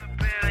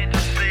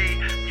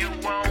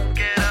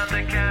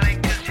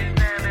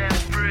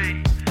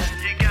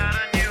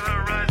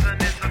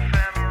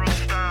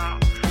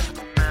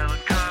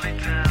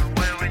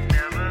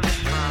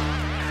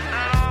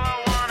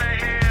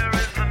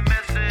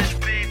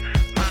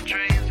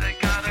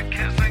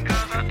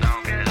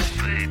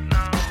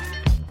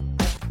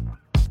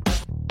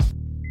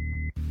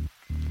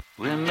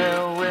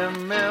Windmill,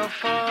 windmill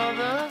for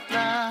the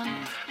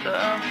land,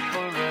 love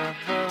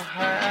forever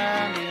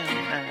hand in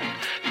hand.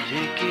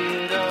 Take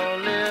it all,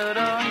 live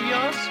on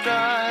your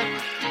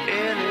stride.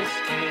 It is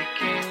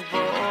taking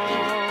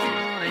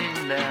falling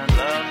down.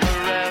 Love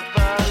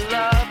forever,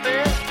 love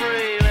is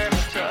free.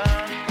 Let's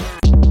turn.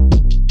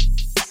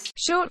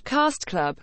 Short Cast Club.